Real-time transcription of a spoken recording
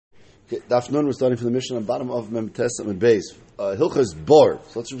Okay, Daf Nun, we're starting from the Mishnah on the bottom of Mem Tes and Beis. Hilchas Bar.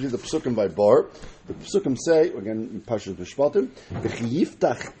 So let's read the Pesukim by Bar. The Pesukim say, again, in Parshas Mishpatim, V'chi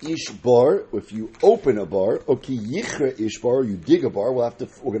yiftach ish bar, if you open a bar, or ki yichre ish bar, you dig a bar, we're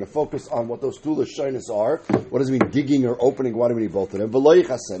going to focus on what those two Lashonos are. What does it mean, digging or opening? Why do we need both of them? V'lo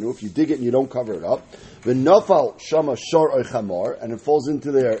yichasenu, if you dig it and you don't cover it up. V'nafal shama shor or chamar, and it falls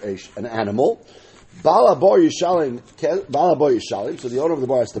into there an animal. Bala bar yishalim, so the owner of the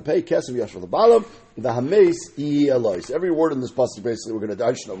bar has to pay kesem yash for the balam. The hameis iyalois. Every word in this pasuk basically we're going to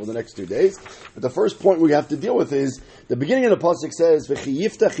darshan over the next 2 days. But the first point we have to deal with is the beginning of the pasuk says v'chi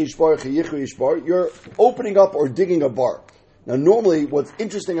yiftach ishbar v'chi ishbar. You're opening up or digging a bar. Now, normally, what's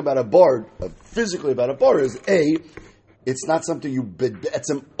interesting about a bar, physically about a bar, is it's not something you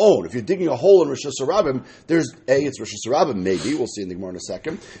be'etzem own. If you're digging a hole in Rosh Hashanah, there's it's Rosh Hashanah, maybe we'll see in the Gemara in a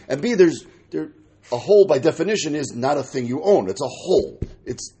second, and B, a hole, by definition, is not a thing you own. It's a hole.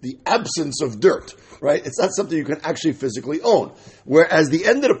 It's the absence of dirt, right? It's not something you can actually physically own. Whereas the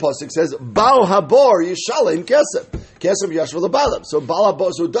end of the pasuk says, "Bal habar yishalem kesem yashva lebalam." So Bal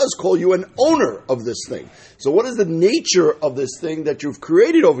habar, so it does call you an owner of this thing. So what is the nature of this thing that you've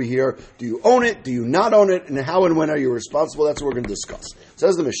created over here? Do you own it? Do you not own it? And how and when are you responsible? That's what we're going to discuss.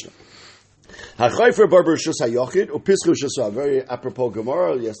 Says the Mishnah. Very apropos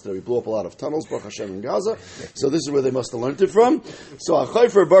Gemara. Yesterday we blew up a lot of tunnels, Baruch Hashem, in Gaza. So this is where they must have learned it from. So if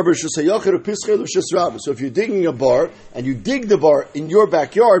you're digging a bar, and you dig the bar in your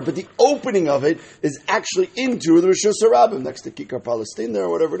backyard, but the opening of it is actually into the Rosh Hashanah, next to Kikar Palestine there,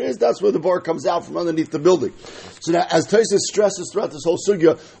 or whatever it is, that's where the bar comes out from underneath the building. So now, as Tosfos stresses throughout this whole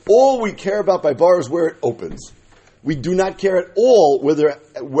sugya, all we care about by bar is where it opens. We do not care at all whether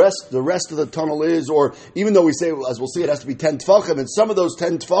the rest of the tunnel is, or even though we say, as we'll see, it has to be 10 tfachim, and some of those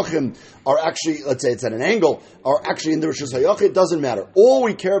 10 tfachim are actually, let's say it's at an angle, are actually in the Rosh Hashanah, it doesn't matter. All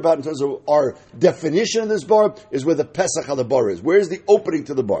we care about in terms of our definition of this bar is where the Pesach of the bar is. Where is the opening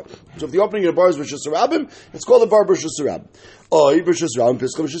to the bar? So if the opening of the bar is Rosh Hashanah, it's called the bar Rosh Hashanah. Or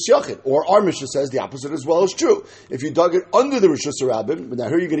our Mishnah says the opposite as well is true. If you dug it under the Rosh Hashanah, now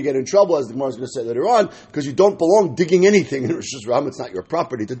here you're going to get in trouble, as the Gemara is going to say later on, because you don't belong digging anything in Rosh Hashanah. It's not your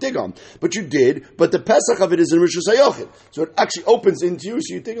property to dig on. But you did, but the Pesach of it is in Rosh Hashanah. So it actually opens into you,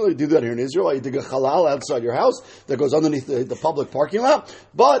 so you think, you do that here in Israel, you dig a halal outside your house that goes underneath the public parking lot,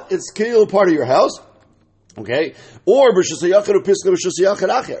 but it's still part of your house. Okay? Or if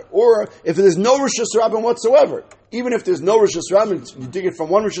there's no Rosh Hashanah whatsoever, even if there's no Rosh Hashanah, you dig it from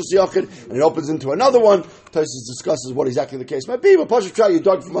one Rosh Hashanah and it opens into another one. Tosfos discusses what exactly the case might be, but you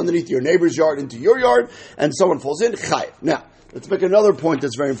dug from underneath your neighbor's yard into your yard, and someone falls in, chayiv. Now, let's make another point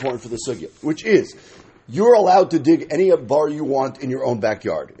that's very important for the sugya, which is, you're allowed to dig any bar you want in your own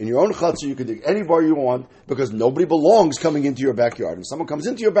backyard. In your own chutzah, you can dig any bar you want because nobody belongs coming into your backyard. If someone comes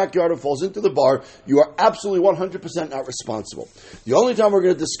into your backyard and falls into the bar, you are absolutely 100% not responsible. The only time we're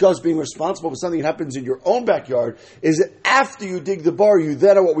going to discuss being responsible for something that happens in your own backyard is that after you dig the bar, you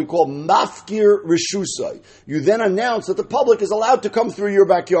then are what we call mafkir reshusai. You then announce that the public is allowed to come through your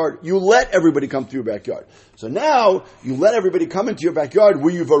backyard. You let everybody come through your backyard. So now, you let everybody come into your backyard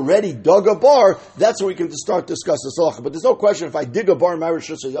where you've already dug a bar. That's where we can start discussing this halacha. But there's no question, if I dig a bar in my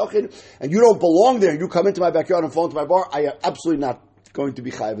Rosh Hashanah and you don't belong there, and you come into my backyard and fall into my bar, I am absolutely not going to be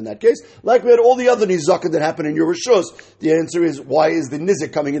chayiv in that case. Like we had all the other nizakim that happened in your Rishus, the answer is, why is the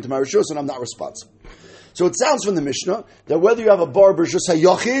nizik coming into my Rishus and I'm not responsible? So it sounds from the Mishnah that whether you have a bar Rosh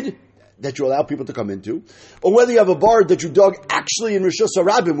Hashanah that you allow people to come into, or whether you have a bar that you dug actually in Rosh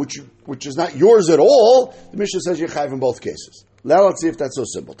Hashanah, which is not yours at all, the Mishnah says you're chayiv in both cases. Now let's see if that's so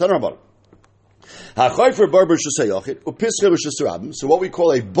simple. Tell about it. So what we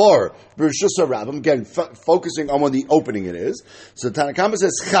call a bar Rosh Hashanah, again focusing on what the opening it is. So Tanakama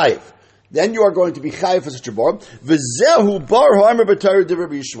says chayiv. Then you are going to be chayiv for such a bar. V'zehu bar ha'amer b'Torah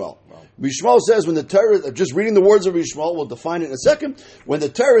divrei Yishmael. Yishmael says, when the Torah, just reading the words of Yishmael, we'll define it in a second. When the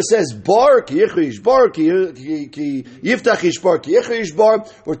Torah says bar ki yiftach ishbar ki ishbar,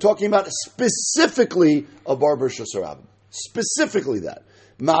 we're talking about specifically a bar Rosh Hashanah. Specifically that.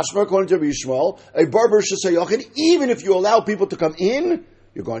 Mashma, according to Yishmael, a bar Rosh Hashanah, even if you allow people to come in,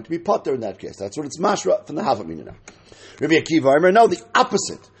 you're going to be potter in that case. That's what it's mashma from the Havamina now. Rabbi Akiva, no, the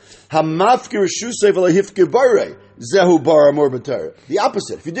opposite. Hamafkir shusay v'lahifkir barei zehu bar amor b'Torah. The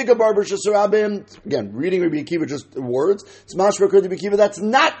opposite. If you dig a bar Rosh Hashanah, again, reading Rabbi Akiva just words, it's mashma according to Rabbi Akiva, that's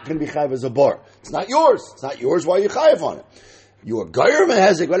not going to be chayiv as a bar. It's not yours. It's not yours. Why are you chayiv on it? You are Gayer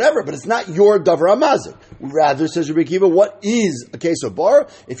Mehezik, whatever, but it's not your Davar HaMazik. Rather, says Rabbi Akiva, what is a case of bar?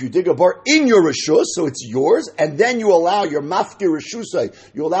 If you dig a bar in your Rishus, so it's yours, and then you allow your Mafkir Rishusai,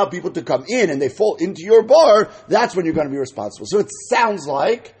 you allow people to come in and they fall into your bar, that's when you're going to be responsible. So it sounds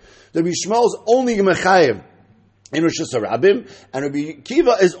like Rabbi Yishmael is only mechayev in Rishus HaRabim, and Rabbi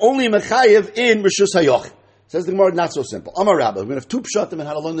Akiva is only mechayev in Rishus HaYochid. Says the Gemara, not so simple. Amar Rabba. We're going to have two pshatim and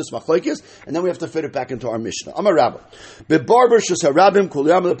how to learn this machlokes, and then we have to fit it back into our Mishnah. Amar Rabba. Bebar Rishus HaRabim kol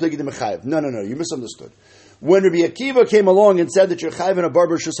yam lepligi de mechayev. No, you misunderstood. When Rabbi Akiva came along and said that you're chayev in a bar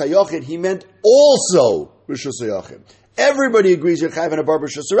Rishus HaYochid, he meant also Rishus HaYochid. Everybody agrees you're chayev in a bar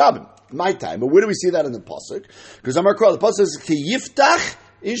Rishus HaRabim. My time. But where do we see that in the pasuk? Because Amar Kral, the pasuk says ki yiftach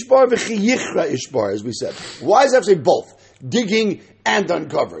ishbar v'chi yichra ishbar, as we said. Why does it have to say both? Digging and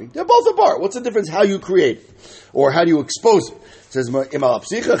uncovering. They're both a bar. What's the difference? How you create it, or how do you expose it? It says, if the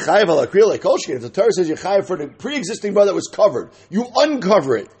Torah says you're chayav for the pre-existing bar that was covered, you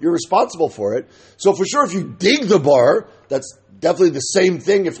uncover it. You're responsible for it. So for sure, if you dig the bar, that's definitely the same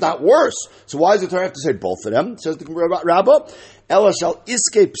thing, if not worse. So why does the Torah have to say both of them? It says the Rabbah,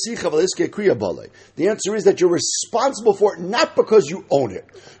 the answer is that you're responsible for it not because you own it.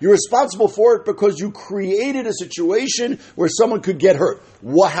 You're responsible for it because you created a situation where someone could get hurt.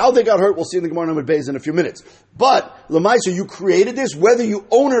 How they got hurt, we'll see in the Gemara Amud Beis in a few minutes. But, Lamaisa, you created this, whether you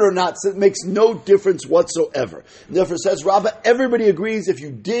own it or not, so it makes no difference whatsoever. And therefore, says Rabbah, everybody agrees if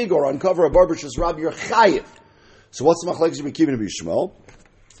you dig or uncover a bar Rishus HaRabim, you're chayiv. So what's the machlekes Rabbi Akiva and Rabbi Yishmael?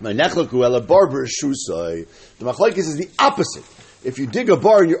 The machlekes is the opposite. If you dig a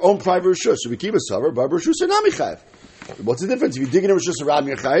bar in your own private rishus, Rabbi Akiva savar, bar rishus nami chayiv. What's the difference? If you dig it in Rishus HaRabim,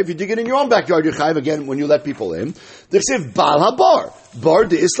 you're chayiv. If you dig it in your own backyard, you're chayiv again when you let people in. They say bal habar, bar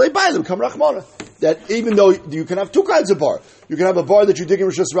de islay bailim kam rachmana. That even though you can have two kinds of bar, you can have a bar that you dig in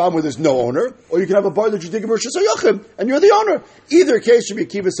Rishus HaRabim where there's no owner, or you can have a bar that you dig in Rishus HaYochid and you're the owner. Either case, Rabbi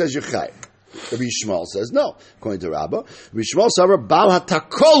Akiva says you're chayiv. Rabbi Yishmael says no. According to Rabbah, Rabbi Yishmael savar bal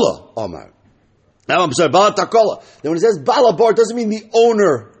hatakola omar. Now I'm sorry, bal hatakola. Then when it says bal habar, it doesn't mean the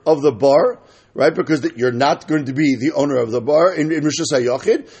owner of the bar, right? Because you're not going to be the owner of the bar in Rishus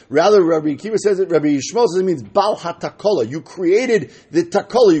HaYochid. Rather, Rabbi Akiva says it. Rabbi Yishmael says it means bal hatakola. You created the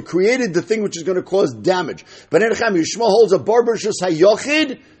takola. You created the thing which is going to cause damage. But Yishmael holds a bar Rishus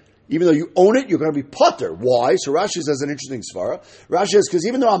HaYochid. Even though you own it, you're going to be potter. Why? So Rashi says an interesting svara. Rashi says, because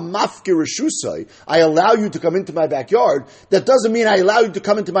even though I'm mafkir reshusai, I allow you to come into my backyard, that doesn't mean I allow you to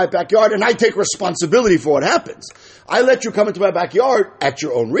come into my backyard and I take responsibility for what happens. I let you come into my backyard at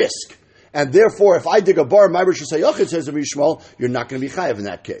your own risk. And therefore, if I dig a bar, my Rishus HaYochid, says Rabbi Yishmael, you're not going to be chayav in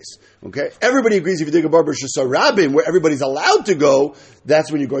that case. Okay? Everybody agrees if you dig a bar Rishus HaRabim, where everybody's allowed to go, that's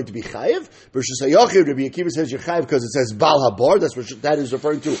when you're going to be chayav. Rishus HaYochid, Rabbi Akiva says you're chayav because it says Bal HaBar, that is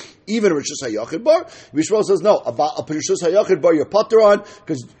referring to even a Rishus HaYochid bar. Rabbi Yishmael says no, a Rishus HaYochid bar you're potter on,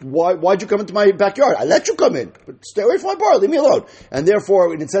 because why'd you come into my backyard? I let you come in, but stay away from my bar, leave me alone. And therefore,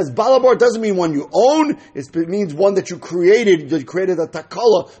 when it says Bal HaBar, it doesn't mean one you own, it means one that you created a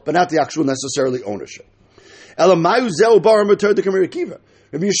takala, but not the actual necessarily ownership. Elamayu zehu bar mutar de Rabbi Akiva.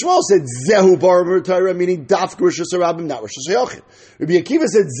 Rabbi Yishmael said zehu bar mutar, meaning dafka Rishus HaRabim, not Rishus HaYochid. Rabbi Akiva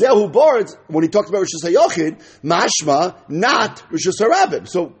said zehu bar when he talked about Rishus HaYochid, mashma, not Rishus HaRabim.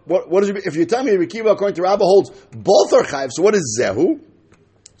 So what is it? If you tell me Rabbi Akiva according to Rabbah holds both are chayiv, so what is zehu?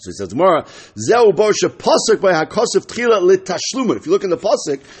 So he says tomorrow, Zehu bar shepasuk by hakosef tchila litashlumin. If you look in the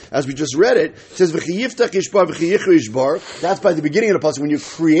pasuk, as we just read it, it says v'chiyiftach ishbar v'chiyichri ishbar. That's by the beginning of the pasuk when you're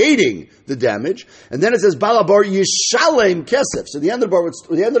creating the damage, and then it says balabar yishalem kesef. So the end of the bar,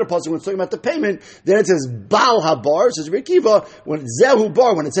 the end of the pasuk when it's talking about the payment, then it says bal habar. It says Rabbi Akiva when Zehu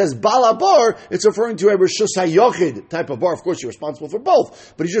bar when it says bal habar, it's referring to a Rishus HaYochid type of bar. Of course, you're responsible for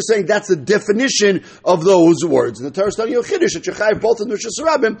both, but he's just saying that's the definition of those words. And the Torah is telling you chiddush that you chayav both in the Rishus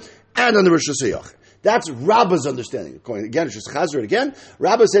HaRabim and on the Rishus HaYochid. That's Rabbah's understanding. Again, it's just chazar it again.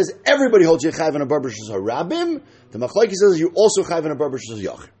 Rabbah says everybody holds you chayav in a bar Rishus HaRabim. The Machlokes says you also chayav in a bar Rishus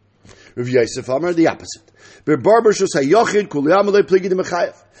HaYochid. Rav Yosef Amar the opposite. By a bar Rishus HaYochid,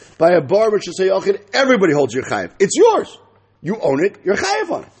 by a bar Rishus HaYochid, everybody holds your chayav. It's yours. You own it. You're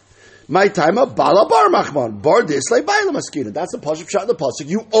chayav on it. My time of bala bar machman bar dislay baila maskina. That's the pasuk shot in the pasuk.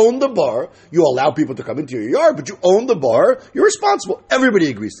 You own the bar. You allow people to come into your yard, but you own the bar. You're responsible. Everybody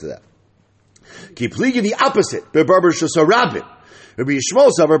agrees to that. Keep leaking the opposite. By bar Rishus HaRabim. Rabbi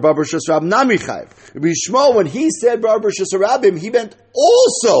Yishmael said bar Rishus HaRabim nami chayiv. Rabbi Yishmael, when he said bar Rishus HaRabim, he meant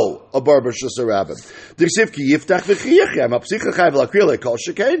also a bar Rishus HaRabim.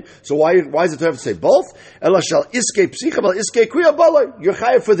 So why is it to have to say both? You're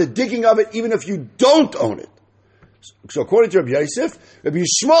chayiv for the digging of it, even if you don't own it. So according to Rabbi Yosef, Rabbi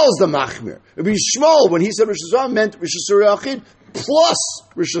Yishmael is the machmir. Rabbi Yishmael, when he said Rishus HaRabim, meant Rishus HaYochid plus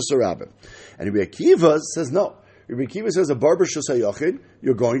Rishus HaRabim. And Rabbi Akiva says no. Rabbi Akiva says a bar Rishus HaYochid,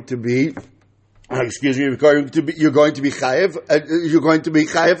 you're going to be chayev. You're going to be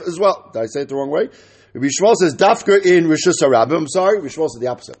chayev as well. Did I say it the wrong way? Rabbi Shmuel says Dafka in Rishus Harabim. I'm sorry, Rabbi Shmuel says the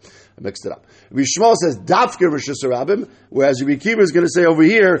opposite. I mixed it up. Rabbi Shmuel says Dafka in Rishus Harabim, whereas Rabbi Akiva is going to say over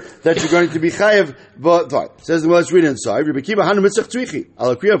here that you're going to be chayev. But fine. Says, well, let's read it inside. Rabbi Akiva Hanu Mitzach Tzrichi.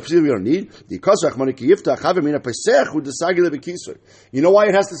 Al Akriya we don't need. The Kosach Maniki Yiftach Chavim Mina Pesach Hu Desagile Bekisur. You know why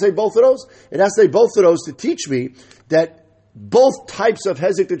it has to say both of those? It has to say both of those to teach me that both types of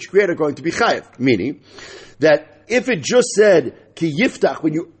hezek that you create are going to be chayev. Meaning that if it just said ki yiftach,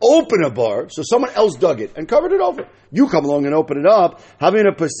 when you open a bar, so someone else dug it and covered it over, you come along and open it up, having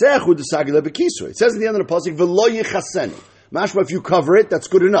a pesach hu desagile bekisur. It says at the end of the pasuk v'lo yichasenu. Mashma, if you cover it, that's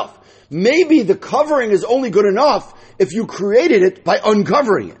good enough. Maybe the covering is only good enough if you created it by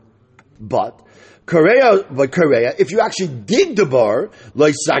uncovering it. But Korea, if you actually dig the bar,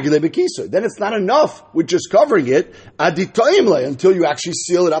 then it's not enough with just covering it until you actually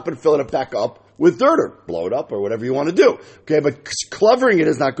seal it up and fill it back up with dirt or blow it up or whatever you want to do. Okay, but covering it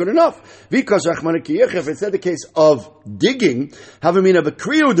is not good enough. Because if it's the case of digging,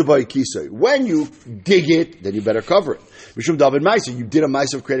 when you dig it, then you better cover it. You did a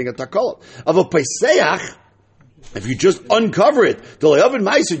mice of creating a takala. Of a peiseach, if you just uncover it, you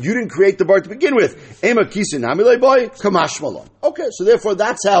didn't create the bar to begin with. Okay, so therefore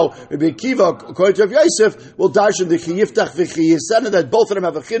that's how Rabbi Akiva, according to Rav Yosef, will darshan the chiyiftach v'chiyisena, that both of them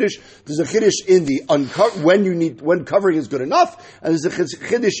have a chiddush. There's a chiddush in the when covering is good enough, and there's a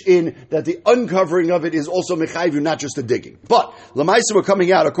chiddush in that the uncovering of it is also mechayiv, not just the digging. But Lamaisa were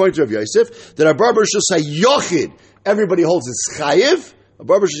coming out, according to Rav Yosef, that our barber should say yochid, everybody holds is chayiv. A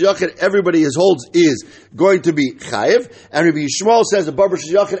barber sheyachid, everybody holds is going to be chayiv, and Rabbi Yishmael says a barber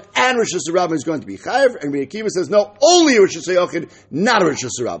sheyachid and Rosh Hashanah is going to be chayiv, and Rabbi Akiva says no, only Rosh Hashanah, not Rosh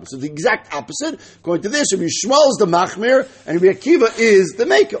Hashanah. So the exact opposite. According to this, Rabbi Yishmael is the machmir, and Rabbi Akiva is the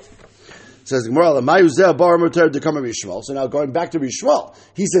makel. Says the Gemara, so now going back to Rabbi Shmuel,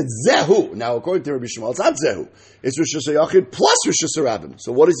 he said zehu. Now according to Rabbi Shmuel, it's not zehu. It's Rosh Hashanah plus Rosh Hashanah.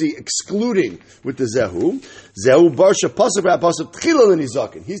 So what is he excluding with the zehu? Zehu barsha pasuk pasuk tchila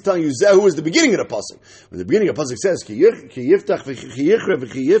l'nizakin. He's telling you zehu is the beginning of the pasuk. When the beginning of the pasuk says ki yiftach v'chiyichre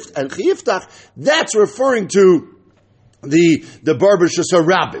and chiyiftach, that's referring to the barber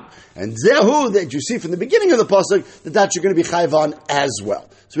shasarabim. And zehu that you see from the beginning of the pasuk that you're going to be chayv on as well.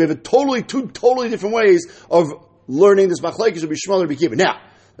 So we have two totally different ways of learning this machlekes Rabbi Shmuel and Rabbi Akiva. Now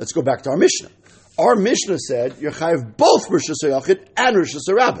let's go back to our Mishnah. Our Mishnah said you're chayv both Rosh Hashanah and Rosh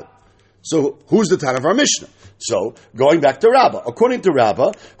Hashanah. So who's the Tan of our Mishnah? So going back to Rabbah, according to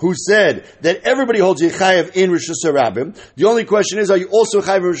Rabbah, who said that everybody holds Yechayev in Rosh Hashanah, the only question is, are you also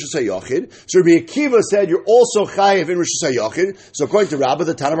Chayev in Rosh Hashanah? So Rabbi Akiva said you're also Chayev in Rosh Hashanah. So according to Rabbah,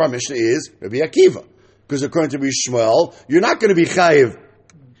 the Tan of our Mishnah is Rabbi Akiva, because according to Rabbi Shmuel, you're not going to be Chayev.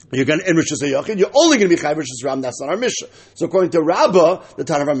 You're going to in Rosh Hashanah. You're only going to be Chayev Rosh Hashanah. That's not our Mishnah. So according to Rabbah, the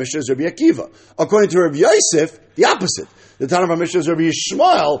Tan of our Mishnah is Rabbi Akiva. According to Rabbi Yosef, the opposite. The Tan of our Mishnah is Rabbi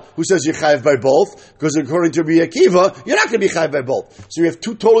Yishmael, who says you're chayiv by both, because according to Rabbi Akiva, you're not going to be chayiv by both. So we have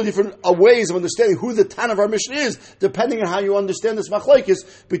two totally different ways of understanding who the Tan of our Mishnah is, depending on how you understand this machlokes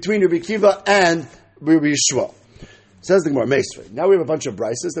between Rabbi Akiva and Rabbi Yishmael. Says the Gemara Meisvei. Now we have a bunch of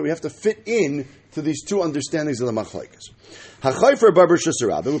brises that we have to fit in to these two understandings of the machlokes. Hachayfer bar b'shus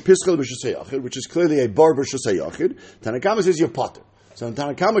harabim, u'piskal b'shus hayachid, which is clearly a bar b'shus hayachid. Tanakama says you're potter. So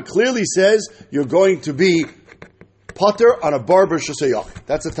Tanakama clearly says you're going to be potter on a bar b'shus hayachid.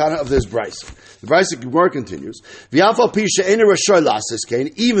 That's the Tana of this brise. The brise Gemara continues. V'yafal pi she'ein rashay lasis kain,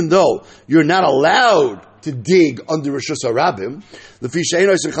 even though you're not allowed to dig under Rosh Hashanah, but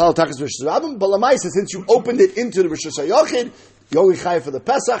Lamaisa, since you opened it into the Rosh Hashanah, you only chayav for the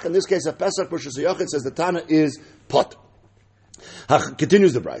Pesach. In this case, a Pesach Rosh Hashanah says the Tana is pot.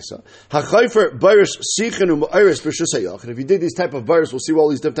 Continues the brisa. Hachayfer bayris sichen u'ma'iris b'shus hayachid. If you dig these type of bayris, we'll see what all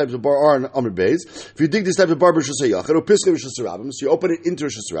these different types of bar are in Amr Beis. If you dig this type of bar b'shus hayachid or piskei b'shus harabim, so you open it into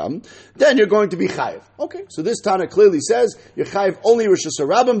Rosh Hashanah, then you're going to be chayiv. Okay, so this Tana clearly says you're chayiv only Rosh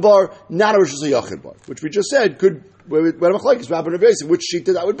Hashanah bar, not a Rosh Hashanah bar, which we just said could when a machlokes Rabbi and Rav Yosef, which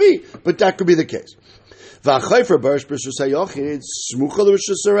shita that would be, but that could be the case.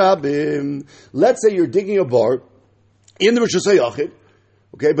 Let's say you're digging a bar in the Rosh Hashanah,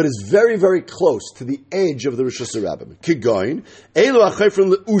 okay, but it's very, very close to the edge of the Rosh Hashanah. Kigoin, elu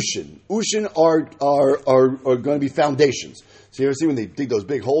achayfrim le'ushin. Ushin are going to be foundations. So you ever see when they dig those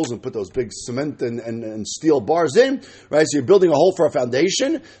big holes and put those big cement and steel bars in, right? So you're building a hole for a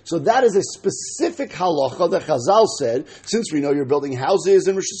foundation. So that is a specific halacha that Chazal said, since we know you're building houses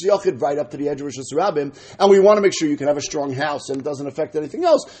in Rosh Hashanah right up to the edge of Rosh Hashanah, and we want to make sure you can have a strong house and it doesn't affect anything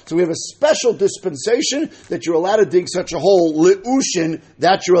else. So we have a special dispensation that you're allowed to dig such a hole, le'ushin,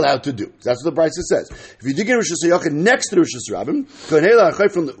 that you're allowed to do. That's what the Brisa says. If you're digging Rosh Hashanah next to Rosh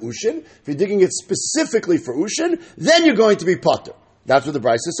Hashanah, from the Ushin, if you're digging it specifically for Ushin, then you're going to be potter. That's what the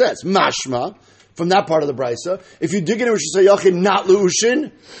Brisa says. Mashma, from that part of the Brisa, if you're digging Rosh Hashanah not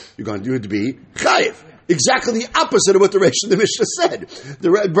Ushin, you're going to do it to be chayiv. Exactly the opposite of what the Reish of the Mishnah said. The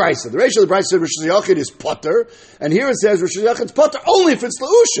Reish of the Brisa said Rosh Hashanah is potter, and here it says Rosh Hashanah is potter only if it's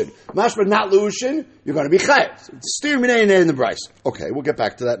leushin. Mashma not leushin, you're going to be chayav. Steer minay in the Brisa. Okay, we'll get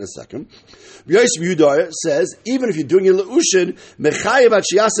back to that in a second. Yosef Yudar says even if you're doing it leushin, mechayev at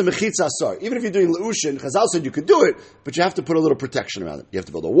shiyasa mechitza asar. Even if you're doing leushin, Chazal said you could do it, but you have to put a little protection around it. You have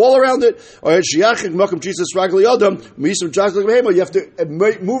to build a wall around it, or shiyachik makom Jesus ragli yodam misum jazlik behemo. You have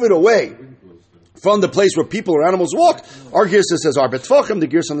to move it away from the place where people or animals walk. Our Girsa says Arba Tfachim, the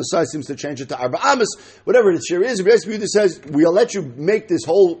Girsa on the side seems to change it to Arba Amas, whatever it here is. If says, we'll let you make this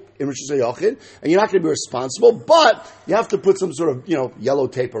whole in Rosh Hashanah, and you're not going to be responsible, but you have to put some sort of, yellow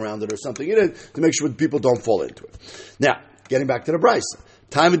tape around it or something in it to make sure people don't fall into it. Now, getting back to the Brisa.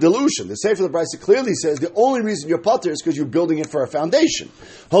 Time of dilution. The Sefer of the Brisa clearly says the only reason you're potter is because you're building it for a foundation.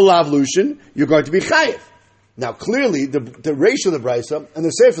 Holav Lushin, you're going to be chayiv. Now, clearly, the Reish of the Brisa and the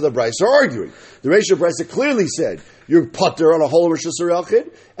Sefer of the Brisa are arguing. The Reish of the Brisa clearly said you're potter on a whole Rosh Hashanah,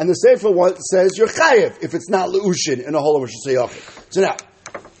 and the Sefer one says you're chayev if it's not leushin in a whole Rosh Hashanah. So now,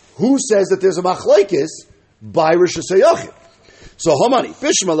 who says that there's a machlekes by Rosh Hashanah? So Hamani,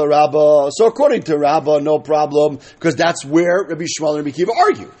 Bishma Rabba. So according to Rabba, no problem, because that's where Rabbi Shmuel and Rabbi Kiva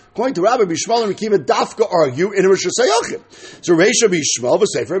argue. According to Rabbi Shmuel and Rabbi Kiva, Dafka argue in Rosh Hashanah. So Reish Rabbi Shmuel, but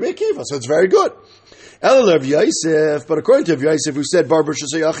Sefer Rabbi Kiva. So it's very good. Elul Yosef, but according to Yosef, who said Bar Rosh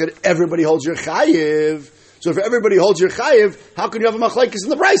Hashanah, everybody holds your chayiv. So if everybody holds your chayiv, how can you have a machlekes in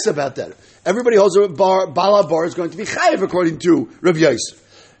the Brisa about that? Everybody holds a bar. Bala bar is going to be chayiv according to Rabbi Yosef.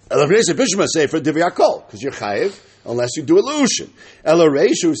 Elul Yosef Bishma say for Divyakol because you're chayiv unless you do a leushin. Elul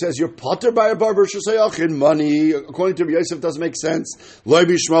Reish who says you're potter by a bar Rosh Hashanah money according to Rabbi Yosef doesn't make sense. Lo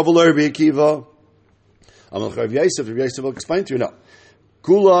Bishma v'lo Rabbi Akiva. Amal Rabbi Yosef will explain to you no.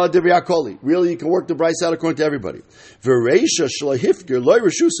 Kula Divyakoli. Really, you can work the Brisa out according to everybody. V'reisha shlahifger loy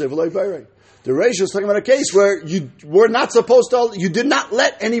reshusei v'loy bayrei. The Reisha is talking about a case where you were not supposed to, you did not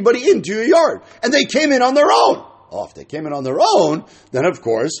let anybody into your yard. And they came in on their own. Oh, if they came in on their own, then of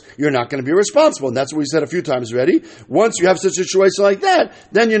course, you're not going to be responsible. And that's what we said a few times already. Once you have such a situation like that,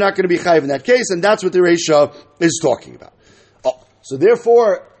 then you're not going to be chayiv in that case. And that's what the Reisha is talking about. So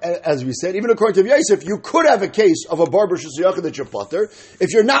therefore, as we said, even according to Yosef, you could have a case of a bar b'Rosh Hashanah that you're potter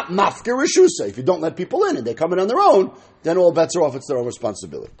if you're not mafker reshusa. If you don't let people in and they come in on their own, then all bets are off. It's their own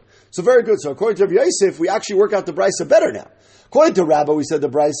responsibility. So very good. So according to Yosef, we actually work out the Brisa better now. According to Rabbah, we said the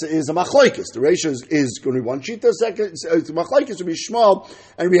Brisa is a machlokes. The Reisha is going to be one shita. Second, the machlokes would be Shmuel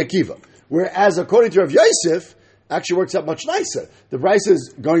and Rabbi Akiva. Whereas according to Rav Yosef, actually works out much nicer. The Brisa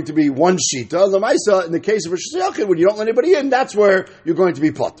is going to be one shita. L'maisa, in the case of Rosh Hashanah, when you don't let anybody in, that's where you're going to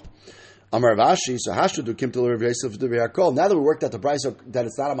be pot. Amar Vashi, so Hashdu Kim to Rav Yosef to Yakol. Now that we worked out the Brisa that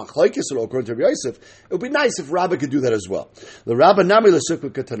it's not a machlokes at all, according to Rav Yosef, it would be nice if Rabbah could do that as well. The Rabbah nami l'sukva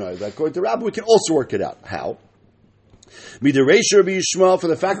katanoi. According to Rabbah, we can also work it out. How? Midareisha Rabbi Yishmael, for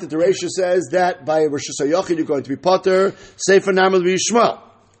the fact that the Reisha says that by Rosh Hashanah you're going to be potter. Sefer nami Rabbi Yishmael.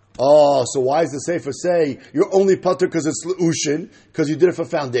 Oh, so why does the Sefer say you're only potter because it's leushin, because you did it for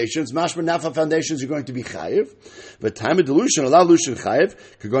foundations? Mashma not for foundations, you're going to be chayiv. But time of dilution, allow lushin chayiv.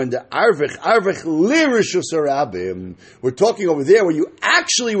 You're going to arvech li Rosh Hashanah. We're talking over there where you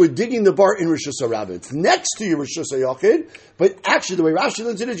actually were digging the bar in Rosh Hashanah. It's next to your Rosh Hashanah, but actually the way Rashi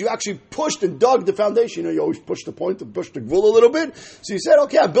learns it is you actually pushed and dug the foundation. You always push the point and push the gvul a little bit. So you said,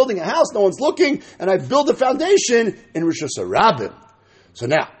 okay, I'm building a house, no one's looking, and I build the foundation in Rosh Hashanah. So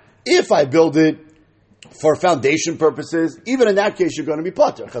now, if I build it for foundation purposes, even in that case, you're going to be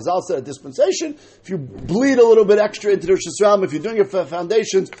potter. Chazal said at dispensation, if you bleed a little bit extra into the Rosh Hashanah, if you're doing it for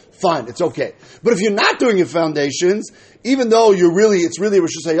foundations, fine, it's okay. But if you're not doing it for foundations, even though it's really a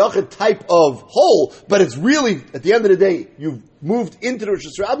Rosh Hashanah type of hole, but it's really, at the end of the day, you've moved into the Rosh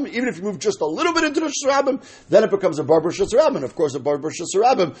Hashanah, even if you move just a little bit into the Rosh Hashanah, then it becomes a bar Rosh Hashanah. And of course, a bar Rosh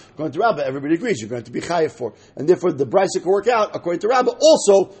Hashanah, according to Rabbah, everybody agrees you're going to be chayiv for. And therefore, the Brisa can work out, according to Rabbah,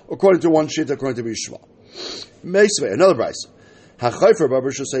 also according to one sheet, according to Yishmael. Meisvei, another Brisa. HaChayfer bar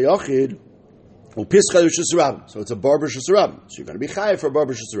Rosh Hashanah, so it's a bar Rosh Hashanah. So you're going to be chayiv for a bar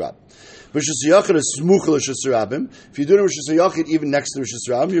Rosh Hashanah. Rishus Yachid is smuch l'Rishus Rabim. If you do the Rishus Yachid even next to the Rishus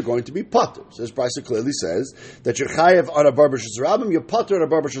Rabim, you're going to be patur. So this Brisa clearly says that you're chayev on a bar Rishus Rabim, you're patur on a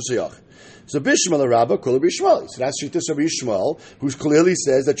bar Rishus Yachid. So Bishmal Rabbah, Kula Bishmal. So that's Shittas Rabbi Yishmael, who clearly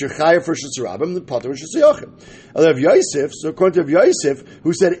says that you're chayev for Rishus Rabim, the patur Rishus Yachid. Of Yosef, so according to Yosef,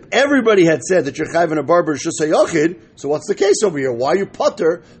 who said everybody had said that you're chayev on a bar Rishus Yachid. So what's the case over here? Why are you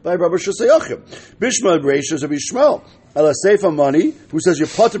patur by a bar Rishus Yachid? Bishmal Reishos Rabbi Yishmael. Ela Seifa Mani, who says you're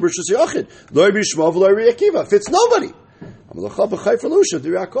patur Rishus Yachid. Lo Rabbi Yishmael v'lo Rabbi Akiva. Fits nobody. Rabbi Yosef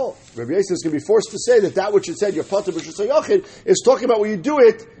is going to be forced to say that which it said you're patur b'Rishus Yachid is talking about when you do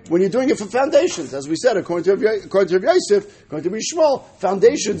it when you're doing it for foundations. As we said, according to Rabbi Yosef, according to Rabbi Yishmael,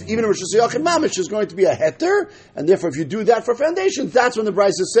 foundations, even in Rishus Yachid mamish, is going to be a heter, and therefore, if you do that for foundations, that's when the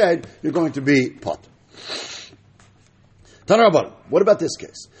Brisa said you're going to be patur. Tana Rabbanan. What about this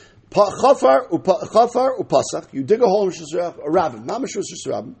case? Chafar upasach. You dig a hole in Rishus Rabim, mamish Rishus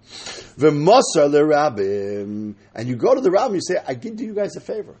Rabim, v'masar leRabim, and you go to the Rabim. You say, "I did you guys a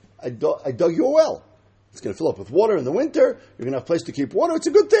favor. I dug you a well. It's going to fill up with water in the winter. You're going to have a place to keep water. It's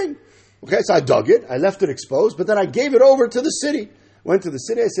a good thing." Okay, so I dug it. I left it exposed, but then I gave it over to the city. Went to the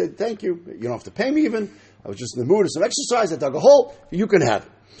city. I said, "Thank you. You don't have to pay me even. I was just in the mood of some exercise. I dug a hole. You can have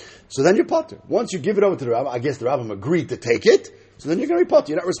it." So then you're patur. Once you give it over to the Rabbi, I guess the Rabbi agreed to take it. So then you're going to be patur.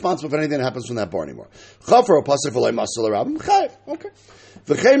 You're not responsible for anything that happens from that bar anymore. Chafar or pasuk v'loy masal Rabbi chayev. Okay.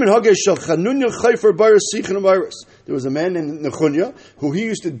 There was a man in Nechunya who he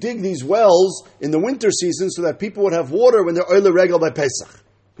used to dig these wells in the winter season so that people would have water when they're oile regal by Pesach.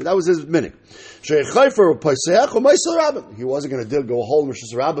 That was his minhag. He wasn't going to go a hole in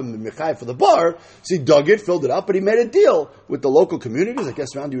Rishus Rabim for the bar, so he dug it, filled it up, but he made a deal with the local communities, I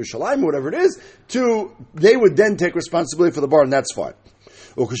guess around Yerushalayim or whatever it is, they would then take responsibility for the bar, and that's fine.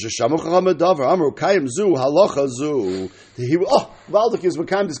 Valdik is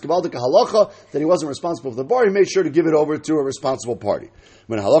Makayim this Gevaldik halacha that he wasn't responsible for the bar. He made sure to give it over to a responsible party.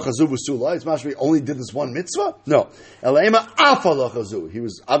 When halacha zu v'sula, it's mashma only did this one mitzvah. No, elaima af halacha zu. He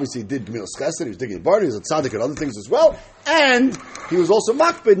was obviously did gemilas chesed. He was digging the bar. He was a tzaddik and other things as well. And he was also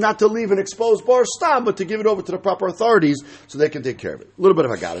makpid not to leave an exposed bar stam, but to give it over to the proper authorities so they can take care of it. A little bit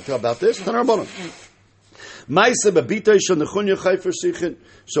of Haggadah about this. So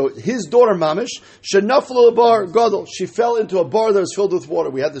his daughter Mamish, bar gadol. She fell into a bar that was filled with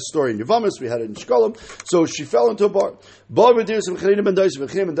water. We had this story in Yevamis, we had it in Shkolim. So she fell into a bar. Chanina ben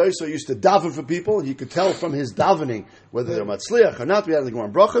Daisa used to daven for people, and you could tell from his davening whether they're matzliach or not. We had the Gemara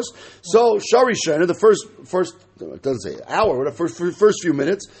brachas. So Shari Shana, the first it doesn't say hour, but the first few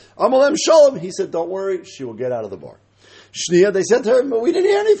minutes, Amalem Shalom. He said, "Don't worry, she will get out of the bar." Shnia, they said to her, "We didn't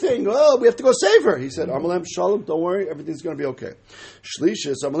hear anything. Oh, we have to go save her." He said, "Amalem Shalom, don't worry, everything's going to be okay."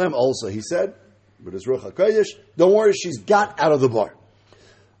 Shlisha, Amalem also, he said, with his Ruach HaKodesh, "Don't worry, she's got out of the bar."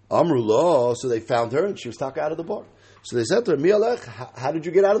 Amrullah, so they found her and she was talking out of the bar. So they said to her, "Mialech, how did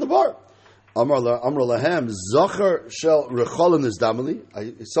you get out of the bar?" Amrulahem, Zachar shel Recholin is damali.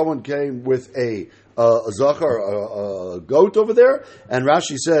 Someone came with a zachar, a goat over there, and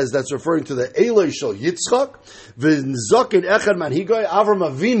Rashi says that's referring to the Eloi shel Yitzchak. V'nzakin echad manhigay Avram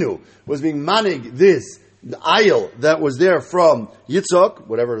Avinu was being manig this the aisle that was there from Yitzchak,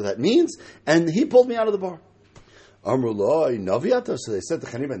 whatever that means, and he pulled me out of the bar. Amrullah, Naviata. So they said to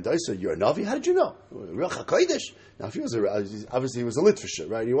Chanina ben Daisa, "You're a Navi? How did you know?" Ruach HaKodesh. Now, if he was obviously he was a Litvisha,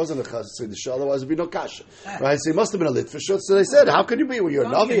 right? He wasn't a Chassidish, otherwise it'd be no kasha, right? So he must have been a Litvisha. So they said, "How could you be? Well, you're a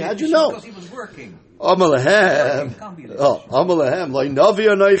Navi. How'd you know?" Because he was working. Amalahem. Amalahem. Like Navi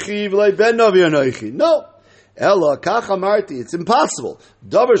anoichi, like ben Navi anoichi. No. Ella kacha marti. It's impossible.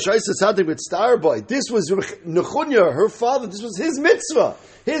 Davar shaisa tzaddik with star boy. This was Nechunya, her father. This was his mitzvah.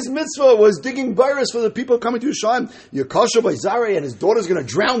 His mitzvah was digging virus for the people coming to Yerushalayim. Yakasha by Zare and his daughter's going to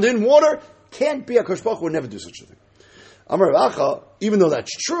drown in water. Can't be. A Kosh Baruch would never do such a thing. Amar Racha, even though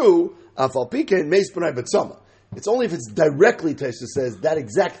that's true, Afal Pikein Meis B'nai B'tzama. It's only if it's directly Taisa says that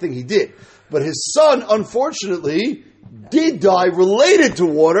exact thing he did. But his son, unfortunately, did die related to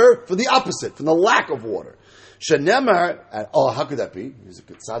water for the opposite, from the lack of water. Shenemar, how could that be? He's a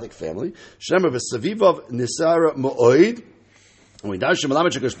tzaddik family. Shenemar v'savivav nisara mo'oid. Sometimes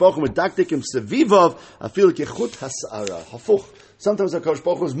HaKadosh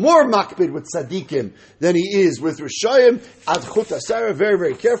Baruch Hu is more makbid with tzaddikim than he is with Rishayim. Ad chut hasara, very,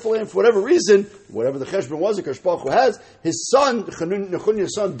 very carefully, and for whatever reason, whatever the cheshbon was that HaKadosh Baruch Hu has, his son,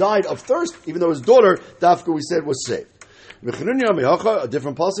 Nechunya's son, died of thirst, even though his daughter, Dafka, we said, was saved. A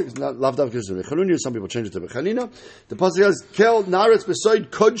different pasuk is not lav dav V'chanuniya. Some people change it to v'chanina. The pasuk says, "Kel naretz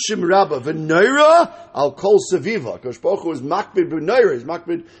beside kodshim rabba v'neira al kol seviva." Kosh Baruch Hu is makbid b'neira. He's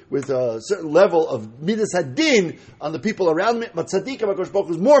makbid with a certain level of midas hadin on the people around him. But tzaddikim, Kosh Baruch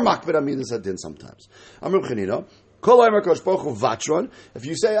Hu is more makbid on midas hadin sometimes. Amr v'chanina. If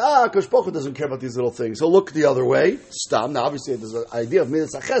you say, Kosh Baruch Hu doesn't care about these little things, so look the other way. Stam. Now, obviously, there's an idea of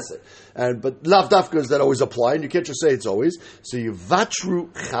midas hachesed, but lav dafkas that always apply, and you can't just say it's always. So you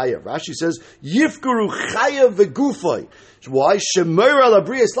vatru chaya. Rashi says yifkuru chaya v'gufay. Why shemer al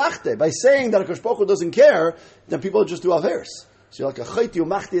abriyas lachte? By saying that a Kosh Baruch Hu doesn't care, then people just do averis. So you're like a chayti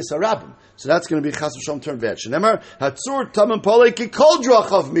umachti esarabim. So that's going to be chas v'shalom turned vet. Shenemar hatzur tamim polei ki kol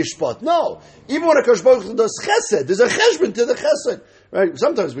drachav mishpat. No, even when a Kosh Baruch Hu does chesed, there's a cheshbon to the chesed. Right?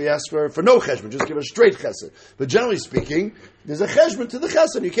 Sometimes we ask for no cheshbon, just give a straight chesed. But generally speaking, there's a cheshbon to the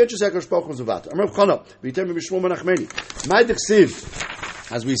chesed. You can't just say Kosh Baruch Hu zavat. Amar Chana v'yitem b'shmuel menachmeni. My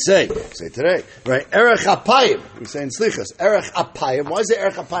diksiv, as we say today, right? Erech apayim. We say in slichas, erech apayim. Why is it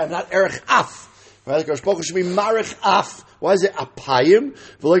erech apayim, not erech af? Right? Kosh Baruch Hu should be marech af. Why is it apayim?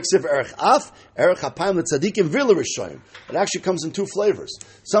 V'loik sif erech af, erech apayim l'tzadikim v'lerishayim. It actually comes in two flavors.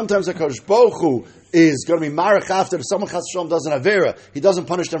 Sometimes a Kosh Baruch Hu is going to be marech after if someone chas v'shalom does an avera, he doesn't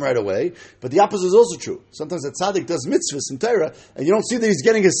punish them right away. But the opposite is also true. Sometimes a tzaddik does mitzvahs in Torah, and you don't see that he's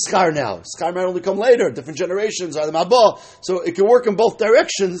getting his schar now. Schar might only come later, different generations, or the mabah. So it can work in both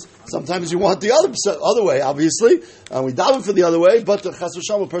directions. Sometimes you want the other way, obviously. And we daven for the other way, but the chas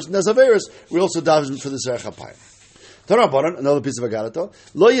v'shalom, a person does averas, we also daven for the erech apayim. Another piece of agarata.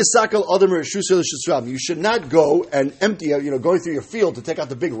 Lo yisakal adam reshusel shesrab. You should not go and empty, going through your field to take out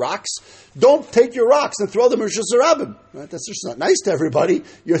the big rocks. Don't take your rocks and throw them in Rishus Harabim. Right? That's just not nice to everybody.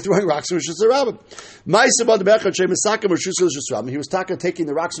 You're throwing rocks in Rishus Harabim. He was taking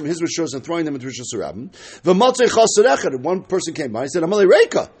the rocks from his Rishus and throwing them into Rishus Harabim. One person came by and said, Amalei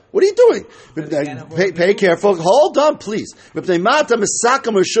Reika, what are you doing? Pay careful. Hold on, please. Why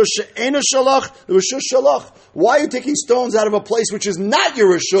are you taking stones out of a place which is not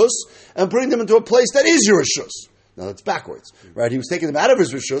your Rishus and putting them into a place that is your Rishus? Now that's backwards, right? He was taking them out of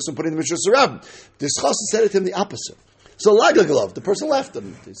his Rishus and putting them in Rishus Harabim. This chassid said to him the opposite. So Laglaglov, the person laughed at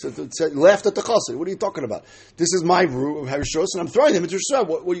him. He laughed at the chassid. What are you talking about? This is my Rishus and I'm throwing them into Rishus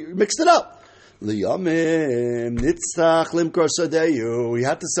Harabim. You mixed it up. He had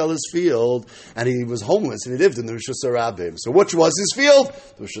to sell his field, and he was homeless, and he lived in the Rishus Harabim. So which was his field?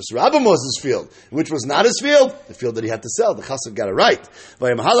 The Rishus Harabim was his field. Which was not his field? The field that he had to sell. The chassid got it right.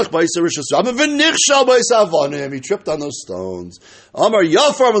 He tripped on those stones. Oh,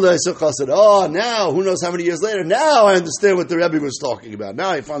 now, who knows how many years later, now I understand what the Rebbe was talking about.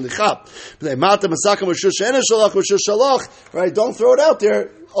 Now I finally chap. Right, don't throw it out there.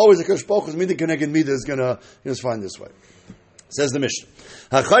 Always a Kosh Baruch Hu's midah keneged midah is going to find this way. Says the Mishnah.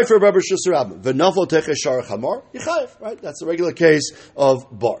 Hachayfer bar Rishus Harabim v'nafal teche shar chamar yichayef. Right, that's the regular case of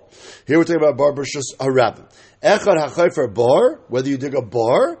bar. Here we're talking about bar Rishus Harabim. Echad hachayfer bar, whether you dig a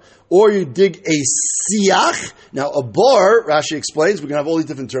bar or you dig a siach. Now a bar, Rashi explains, we're going to have all these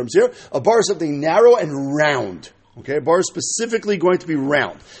different terms here. A bar is something narrow and round. Okay, a bar is specifically going to be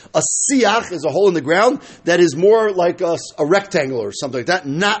round. A siach is a hole in the ground that is more like a rectangle or something like that,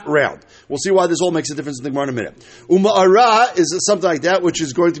 not round. We'll see why this all makes a difference in the Gemara in a minute. Uma'ara is something like that, which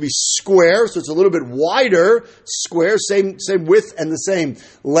is going to be square, so it's a little bit wider, square, same width and the same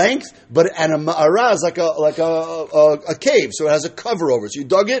length, and a ma'ara is like a cave, so it has a cover over it. So you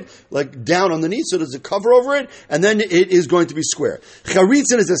dug it like down underneath, so there's a cover over it, and then it is going to be square.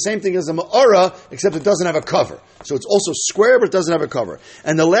 Charitzin is the same thing as a ma'ara, except it doesn't have a cover. So it's also square, but it doesn't have a cover.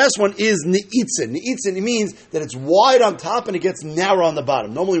 And the last one is ne'itzin. Ne'itzin means that it's wide on top and it gets narrow on the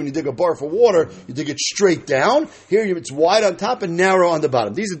bottom. Normally when you dig a bar for water, you dig it straight down. Here it's wide on top and narrow on the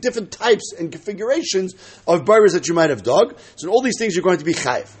bottom. These are different types and configurations of bars that you might have dug. So all these things you're going to be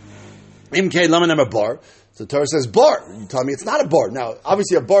chayiv. Imkei laman a bar. So the Torah says bar. You tell me it's not a bar. Now,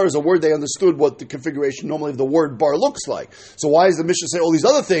 obviously a bar is a word they understood what the configuration normally of the word bar looks like. So why does the Mishnah say all these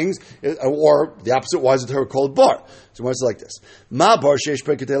other things? Or the opposite, why is the Torah called bar? So why is it like this? Ma bar sheish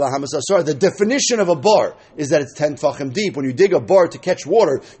peketei lahamas asar. The definition of a bar is that it's 10 tfachim deep. When you dig a bar to catch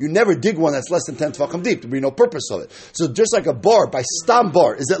water, you never dig one that's less than 10 tfachim deep. There'd be no purpose of it. So just like a bar, by stam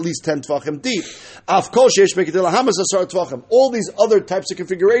bar, is at least 10 tfachim deep. Af kol sheish peketei lahamas asar tfachim. All these other types of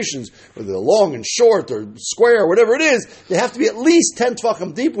configurations, whether they're long and short or square or whatever it is, they have to be at least 10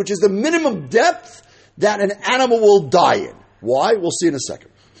 tfachim deep, which is the minimum depth that an animal will die in. Why? We'll see in a second.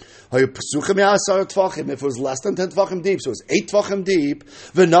 If it was less than 10 tvachim deep, so it's 8 tvachim deep,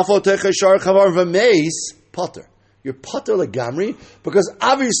 potter. You're potter legamri, because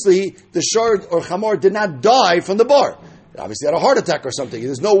obviously the shard or chamor did not die from the bar. Obviously had a heart attack or something.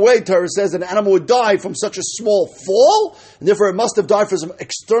 There's no way Torah says an animal would die from such a small fall, and therefore it must have died for some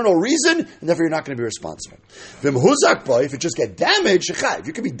external reason, and therefore you're not going to be responsible. If it just get damaged,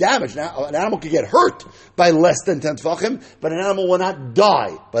 you could be damaged. Now, an animal could get hurt by less than 10 tefachim, but an animal will not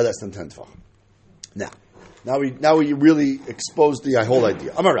die by less than 10 tefachim. Now we really exposed the whole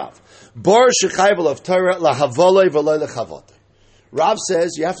idea. Amarav. Bar shechayv of Torah lahavolei v'loy lechavotei. Rav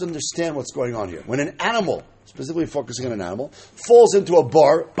says you have to understand what's going on here. When an animal, specifically focusing on an animal, falls into a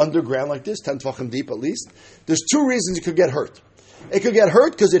bar underground like this, 10 tefachim deep at least, there's two reasons it could get hurt. It could get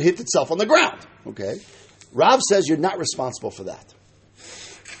hurt because it hit itself on the ground. Okay? Rav says you're not responsible for that.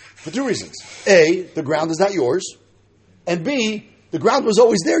 For two reasons. A, the ground is not yours. And B, the ground was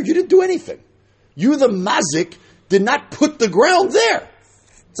always there. You didn't do anything. You, the mazik, did not put the ground there.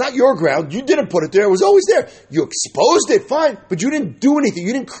 It's not your ground. You didn't put it there. It was always there. You exposed it, fine, but you didn't do anything.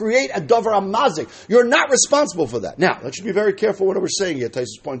 You didn't create a davar amazik. You're not responsible for that. Now, let's be very careful what we're saying here,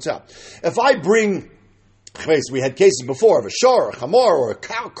 Taisus points out. If I bring, we had cases before of a shor, a chamor, or a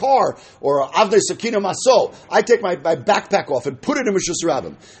car, or avnei sakina maso. I take my backpack off and put it in Rishus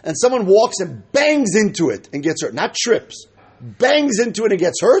Rabbim, and someone walks and bangs into it and gets hurt, not trips. Bangs into it and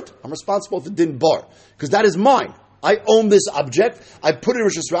gets hurt, I'm responsible for din bar, because that is mine. I own this object. I put it in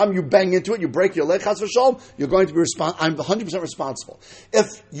Rishus Rabbim. You bang into it. You break your leg. Chas v'shalom. You're going to be I'm 100% responsible.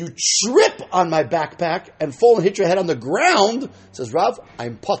 If you trip on my backpack and fall and hit your head on the ground, says Rav,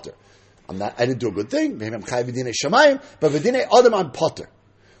 I'm potter. I didn't do a good thing. Maybe I'm chayiv v'dinei shamayim, but v'dinei adam I'm potter.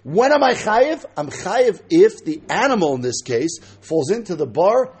 When am I chayiv? I'm chayiv if the animal in this case falls into the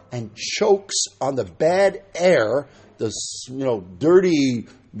bar and chokes on the bad air, the dirty,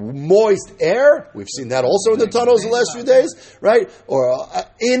 moist air. We've seen that also in the tunnels the last few days, right? Or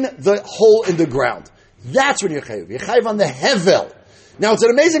in the hole in the ground. That's when you're chayiv. You're chayiv on the hevel. Now, it's an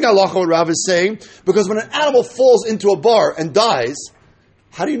amazing halacha what Rav is saying, because when an animal falls into a bar and dies,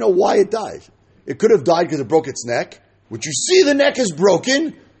 how do you know why it died? It could have died because it broke its neck, which you see the neck is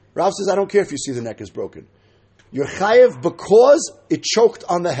broken. Rav says, I don't care if you see the neck is broken. You're chayiv because it choked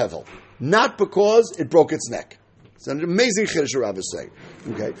on the hevel, not because it broke its neck. It's an amazing chiddush Rav is saying.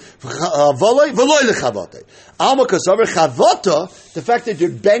 Okay, the fact that you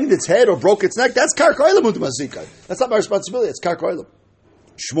banged its head or broke its neck, that's kar koilam u'tmazikai. That's not my responsibility. It's kar koilam.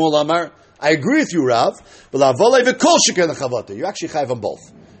 Shmuel Amar, I agree with you, Rav. But you're actually chayiv on both.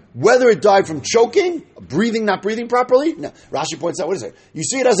 Whether it died from choking, breathing, not breathing properly. No. Rashi points out, what is it? You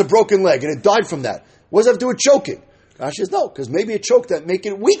see it has a broken leg and it died from that. What does that have to do with choking? Rashi says no, because maybe it choked that, make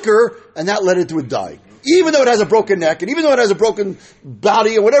it weaker, and that led it to it dying. Even though it has a broken neck, and even though it has a broken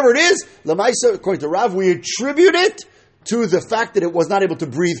body, or whatever it is, Lamaisa, according to Rav, we attribute it to the fact that it was not able to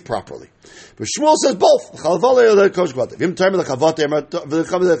breathe properly. But Shmuel says both. So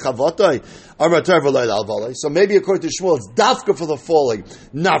maybe according to Shmuel, it's dafka for the falling,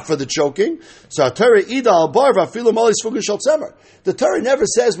 not for the choking. So the Torah never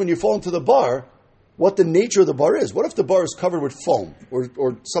says when you fall into the bar what the nature of the bar is. What if the bar is covered with foam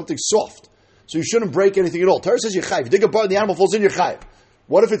or something soft? So you shouldn't break anything at all. Torah says you're chayiv. You dig a bar and the animal falls in, you're chayiv.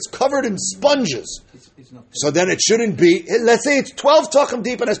 What if it's covered in sponges? So then it shouldn't be. Let's say it's 12 tachim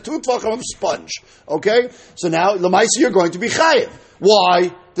deep and has 2 tachim of sponge. Okay? So now, Lamaisa, you're going to be chayiv.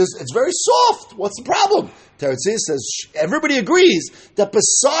 Why? It's very soft. What's the problem? Torah says, everybody agrees that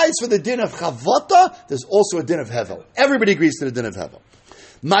besides for the din of chavata, there's also a din of hevel. Everybody agrees to the din of hevel.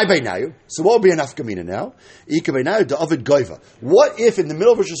 My beinayu. So what would be an afkamina now? Ika beinayu da avid goiva. What if in the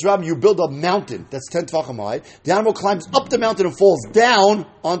middle of Rishus Rabbim you build a mountain that's 10 tefachim high? The animal climbs up the mountain and falls down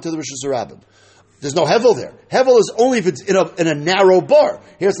onto the Rishus Rabbim. There's no hevel there. Hevel is only if it's in a narrow bar.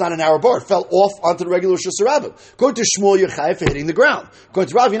 Here it's not a narrow bar. It fell off onto the regular Rishus Rabbim. According to Shmuel, you're chayiv for hitting the ground. According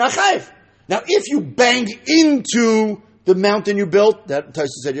to Rav, you're not chayiv. Now, if you bang into the mountain you built, that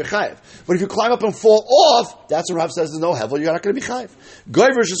Taisa said you're chayiv. But if you climb up and fall off, that's when Rav says there's no hevel, you're not going to be chayiv. Goy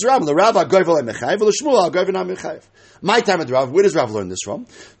versus Rav, the Rav goyvel and mechayiv, the Shmuel goyvel not mechayiv. My time at the Rav, where does Rav learn this from?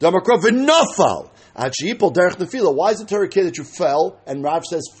 Damarkov v'nofal. Why is the Torah care that you fell? And Rav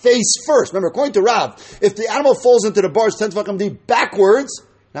says face first. Remember, according to Rav, if the animal falls into the bars 10 tefachim deep backwards,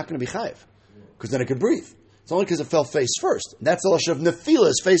 not going to be chayiv, because then it can breathe. It's only because it fell face first. And that's the lashon of nefila,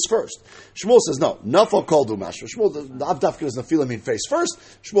 is face first. Shmuel says no. Nafal kol du mashma. Shmuel, the avdafka does nefila mean face first.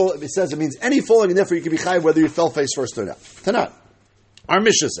 Shmuel, it says it means any falling, and therefore you can be chayiv whether you fell face first or not. Tanat. Our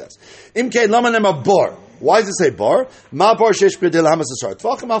Mishnah says, Imkei lama nema bar. Why does it say bar? Ma bar sheish b'dei l'hamas asar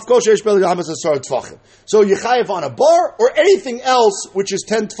t'vachim, afko sheish b'dei l'hamas asar t'vachim. So you chayiv on a bar or anything else which is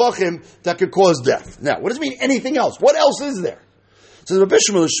 10 t'vachim that could cause death. Now, what does it mean anything else? What else is there? So the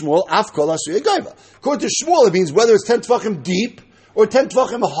Bishmul Shmuel, afkol asuye gaiva. According to Shmuel, it means whether it's 10 t'vachim deep or 10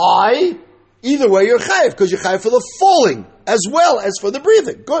 t'vachim high, Either way, you're chayiv, because you're chayiv for the falling as well as for the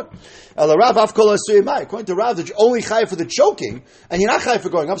breathing. Good. According to Rav, that you're only chayiv for the choking, and you're not chayiv for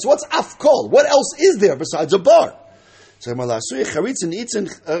going up. So what's afkol? What else is there besides a bar? So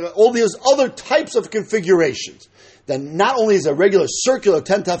all these other types of configurations. Then not only is a regular circular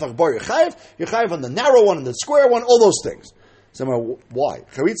 10 tefach bar you're chayiv on the narrow one and the square one, all those things. So why? It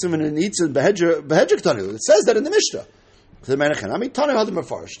says that in the Mishnah.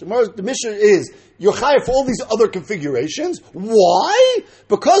 The Mishnah is you're chayiv for all these other configurations. Why?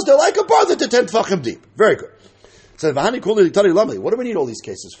 Because they're like a bar that they're 10 tefachim deep. Very good. So what do we need all these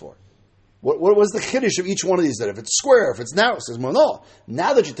cases for? What was the chiddush of each one of these? That if it's square, if it's narrow, it says no.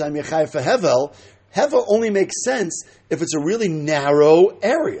 Now that you're telling me you're chayiv for hevel only makes sense if it's a really narrow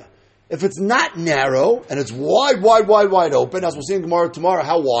area. If it's not narrow, and it's wide open, as we'll see in Gemara tomorrow,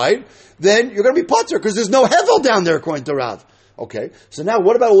 how wide, then you're going to be potter, because there's no hevel down there, according to Rav. Okay, so now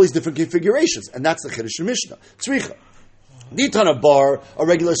what about all these different configurations? And that's the Chiddush of Mishnah. Tzricha. Nitan a bar, a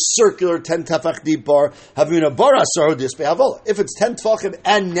regular circular 10 tefach deep bar, having a bar asar dispe havola. If it's 10 tefachim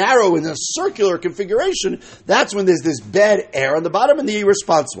and narrow in a circular configuration, that's when there's this bad air on the bottom and the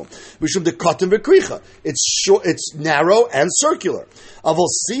irresponsible. Mishum de katan v'kricha. It's short, it's narrow and circular. Avol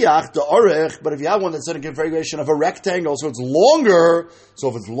siach de orech, but if you have one that's in a configuration of a rectangle, so it's longer. So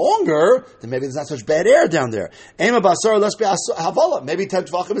if it's longer, then maybe there's not such bad air down there. Ema basar lespe havola. Maybe 10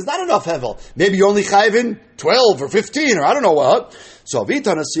 tefachim is not enough hevel. Maybe you're only chayiv in 12 or 15 or I don't know what. So if he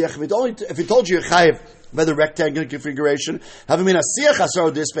told you you're chayiv by the rectangular configuration, having been a siach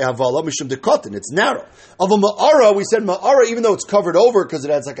asar dispe havala mishum dekotin, it's narrow. Of a ma'ara, we said ma'ara, even though it's covered over because it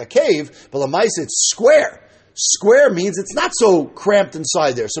has like a cave, but lamaisa it's square. Square means it's not so cramped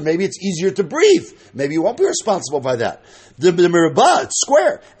inside there, so maybe it's easier to breathe. Maybe you won't be responsible by that. The mirabah, it's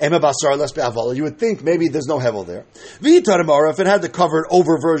square. You would think maybe there's no hevel there. If it had the covered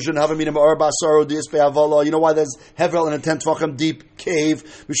over version, you know why there's hevel in a 10 tvachim deep cave?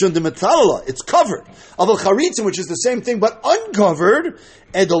 It's covered. Aval charitzim, which is the same thing but uncovered,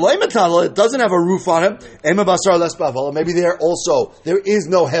 and it doesn't have a roof on it. Maybe there also there is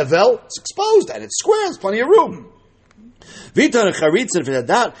no hevel. It's exposed and it's square. There's plenty of room. Vitar charitzin, if it had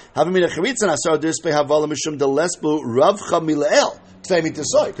that, having been a charitzin asar dispe havala mishum de lesbu ravcha milael.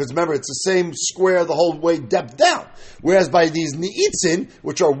 Because remember, it's the same square the whole way depth down. Whereas by these ni'itzin,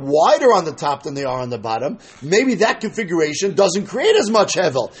 which are wider on the top than they are on the bottom, maybe that configuration doesn't create as much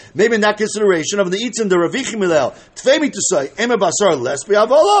hevel. Maybe in that consideration of the ni'itzin, the ravichim milel, tfemi to say, ema basar lesbi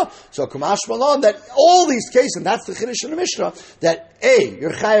avala. So kumash malon, that all these cases, and that's the chiddush in the Mishnah, that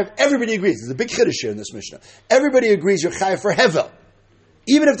you're chayav, everybody agrees. There's a big chiddush here in this Mishnah. Everybody agrees you're chayav for hevel.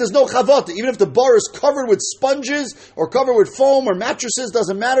 Even if there's no chavata, even if the bar is covered with sponges or covered with foam or mattresses,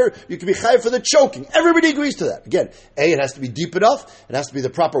 doesn't matter. You can be chayav for the choking. Everybody agrees to that. Again, it has to be deep enough. It has to be the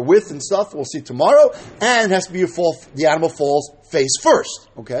proper width and stuff. We'll see tomorrow. And it has to be the animal falls face first.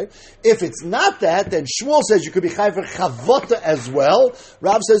 Okay? If it's not that, then Shmuel says you could be chayav for chavata as well.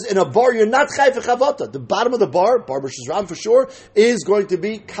 Rav says in a bar you're not chayav for chavata. The bottom of the bar versus Ram for sure, is going to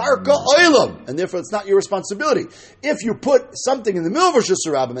be karka oilam, and therefore it's not your responsibility. If you put something in the middle of Rosh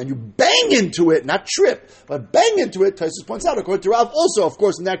Hashanah and you bang into it, not trip, but bang into it, Taisus points out, according to Rav, also, of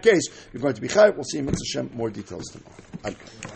course, in that case, you're going to be chayav. We'll see in Mitzvah Shem more details tomorrow.